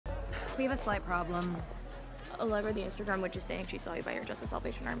We have a slight problem. Allegra, the Instagram witch, is saying she saw you buy your Just the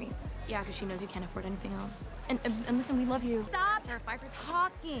Salvation Army. Yeah, because she knows you can't afford anything else. And listen, we love you. Stop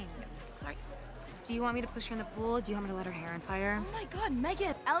talking. Sorry. Do you want me to push her in the pool? Do you want me to let her hair on fire? Oh my God,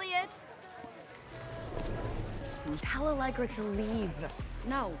 Megan! Elliot! Tell Allegra to leave.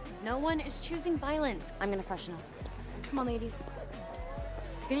 No, no one is choosing violence. I'm gonna freshen up. Come on, ladies.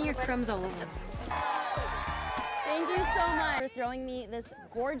 Getting your crumbs all over. Thank you so much for throwing me this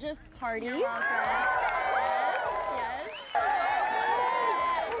gorgeous party. You're welcome. Yes,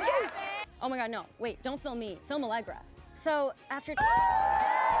 yes. Oh my God, no. Wait, don't film me. Film Allegra. So after...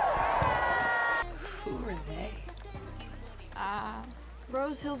 Who are they?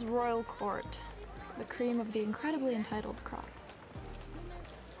 Rose Hill's Royal Court. The cream of the incredibly entitled crop.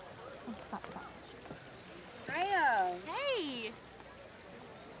 Oh, stop. Freya! Hey!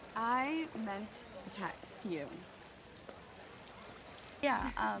 I meant to text you.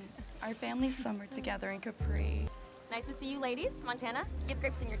 Yeah, our families summer together in Capri. Nice to see you ladies. Montana, get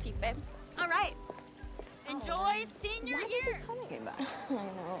grapes in your teeth, babe. All right. Enjoy senior year. Came back. I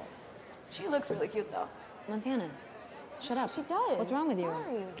know. She looks really cute, though. Montana, shut up. She does. What's wrong with you?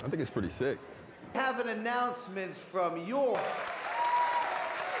 Sorry. I think it's pretty sick. Have an announcement from your...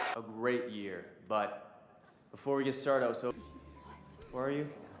 A great year, but before we get started, I was hoping... Where are you?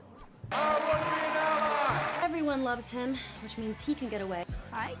 Everyone loves him, which means he can get away.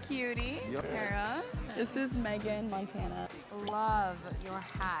 Hi, cutie. Tara. This is Megan, Montana. Love your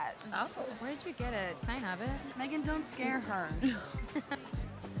hat. Oh, where did you get it? Can I have it? Megan, don't scare her.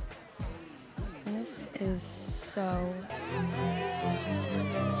 This is so...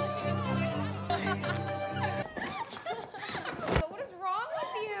 What is wrong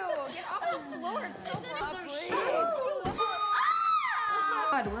with you? Get off the floor. It's so gross.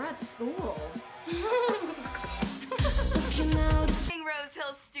 God, we're at school. Rose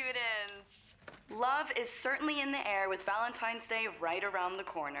Hill students. Love is certainly in the air with Valentine's Day right around the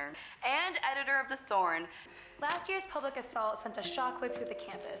corner. And editor of The Thorn. Last year's public assault sent a shockwave through the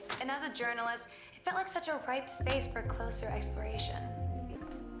campus, and as a journalist, it felt like such a ripe space for closer exploration.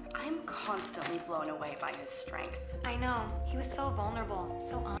 I'm constantly blown away by his strength. I know, he was so vulnerable,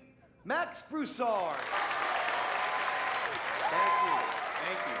 so honest. Max Broussard!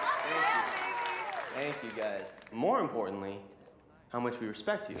 Thank you, guys. More importantly, how much we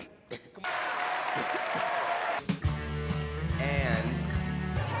respect you. And...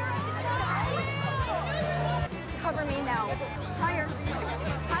 Cover me now. Higher.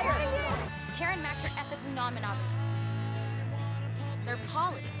 Tara and Max are ethically non-monogamous. They're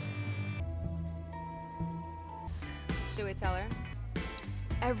poly. Should we tell her?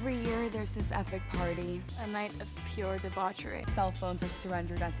 Every year there's this epic party, a night of pure debauchery. Cell phones are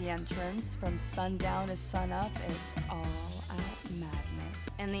surrendered at the entrance. From sundown to sunup, it's all out madness.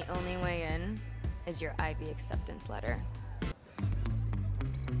 And the only way in is your IB acceptance letter.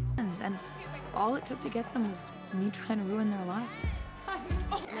 And all it took to get them is me trying to ruin their lives.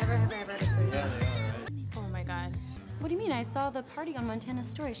 Never have I ever heard of this. Oh my God. What do you mean? I saw the party on Montana's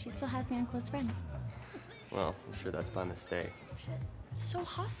story. She still has me on close friends. Well, I'm sure that's by mistake. So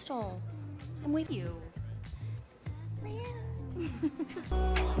hostile. I'm with you.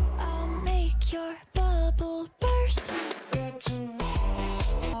 I'll make your bubble burst.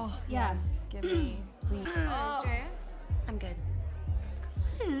 Oh, yes, give me, please. Oh. I'm good.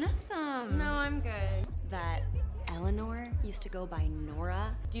 Have some. No, I'm good. That Eleanor used to go by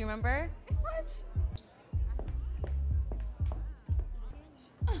Nora. Do you remember? What?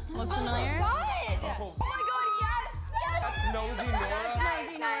 Look familiar? God! Oh my God, yes! That's Nosy Nora?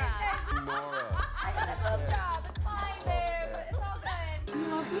 Nosy Nora. Nora. I got this little job. It's fine, babe. It's all good. You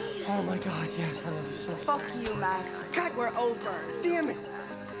love me? Oh my God, yes, I love you so much. Fuck you, Max. God, we're over. Damn it!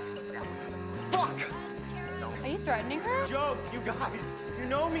 Fuck! Are you threatening her? Joke, you guys. You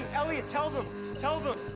know me. Elliot, tell them.